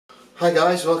Hi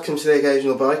guys, welcome to The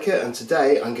Occasional Biker, and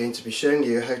today I'm going to be showing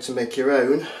you how to make your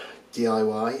own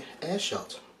DIY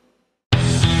Airshot.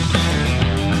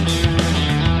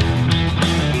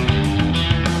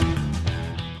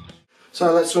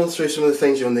 So let's run through some of the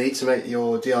things you'll need to make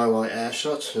your DIY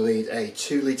Airshot. You'll need a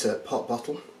 2 litre pop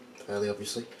bottle, fairly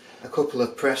obviously, a couple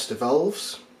of pressed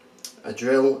valves, a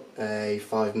drill, a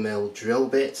 5mm drill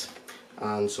bit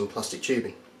and some plastic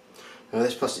tubing. Now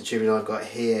this plastic tubing I've got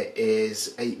here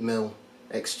is 8mm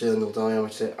external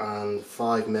diameter and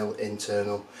 5mm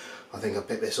internal. I think I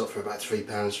picked this up for about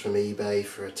 £3 from eBay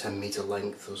for a 10m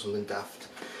length or something daft.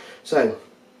 So,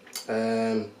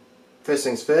 first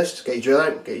things first, get your drill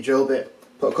out, get your drill bit,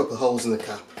 put a couple of holes in the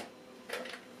cap.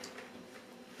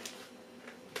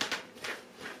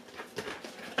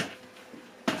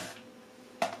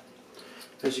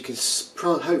 As you can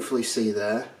hopefully see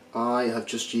there, I have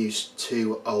just used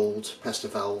 2 old Pesta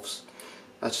valves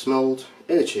out of mould,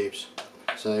 inner tubes.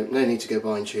 So no need to go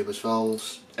buying tubeless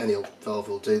valves, any old valve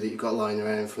will do that you've got lying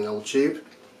around from an old tube.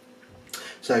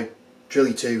 So drill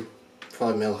your 2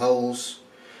 5mm holes,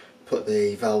 put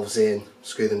the valves in,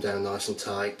 screw them down nice and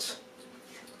tight,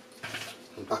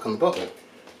 and back on the bottle.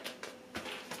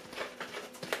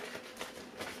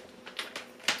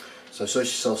 So source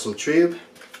yourself some tube,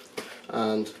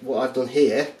 and what I've done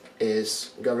here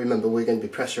is, you've got to remember we're going to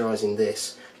be pressurising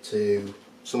this to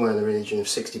somewhere in the region of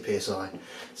 60 psi.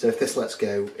 So if this lets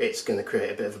go, it's going to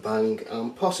create a bit of a bang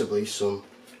and possibly some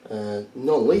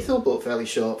non-lethal but fairly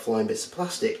sharp flying bits of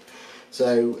plastic.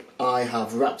 So I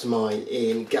have wrapped mine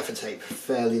in gaffer tape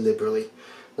fairly liberally.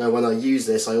 Now when I use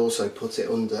this, I also put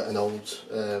it under an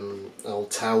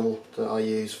old towel that I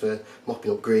use for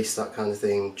mopping up grease, that kind of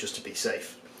thing, just to be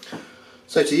safe.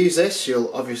 So to use this,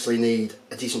 you'll obviously need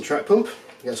a decent track pump,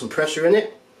 get some pressure in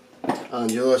it,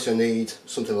 and you'll also need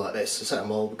something like this, a set of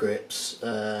mould grips,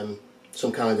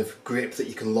 some kind of grip that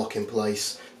you can lock in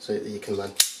place so that you can then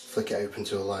flick it open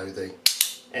to allow the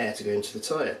air to go into the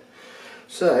tyre.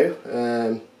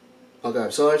 So I'll go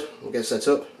outside, we'll get set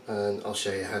up, and I'll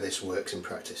show you how this works in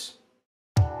practice.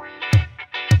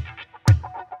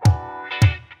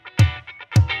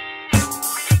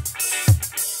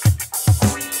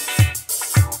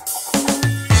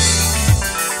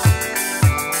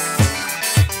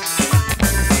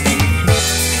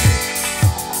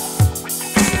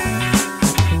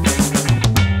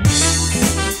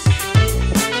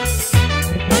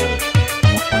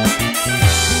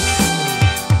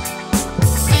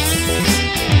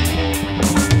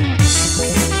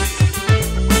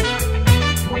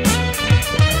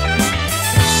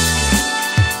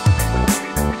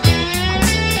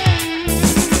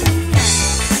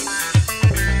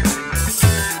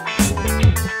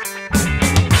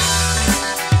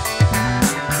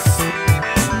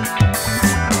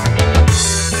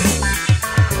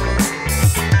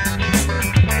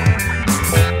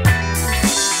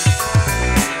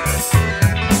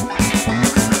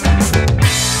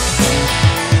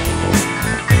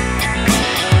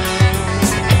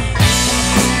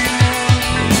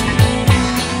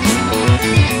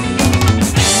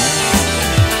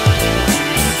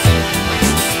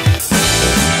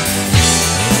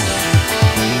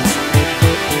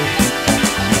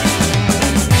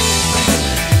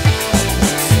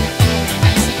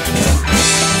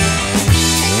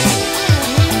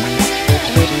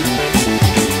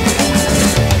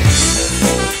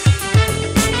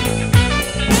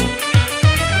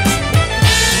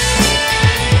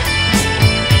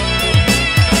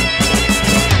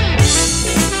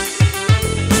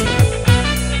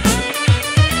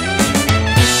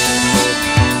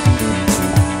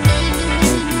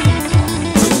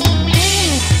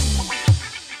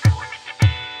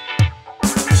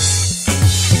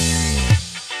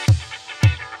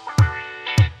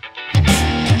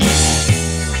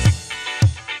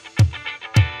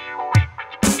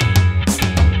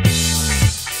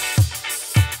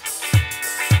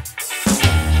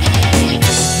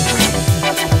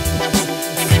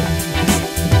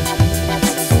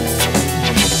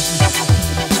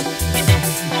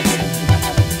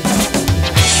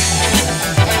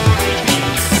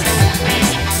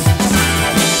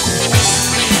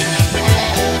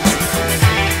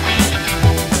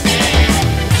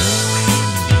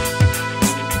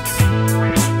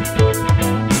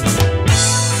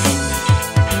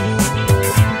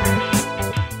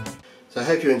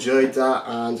 I hope you enjoyed that,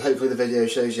 and hopefully the video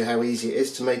shows you how easy it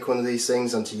is to make one of these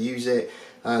things and to use it,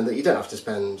 and that you don't have to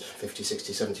spend £50,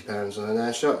 £60, £70 on an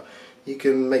Airshot. You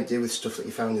can make do with stuff that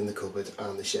you found in the cupboard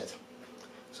and the shed.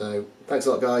 So thanks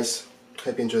a lot guys,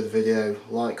 hope you enjoyed the video,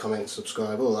 like, comment,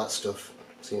 subscribe, all that stuff.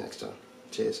 See you next time.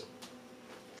 Cheers.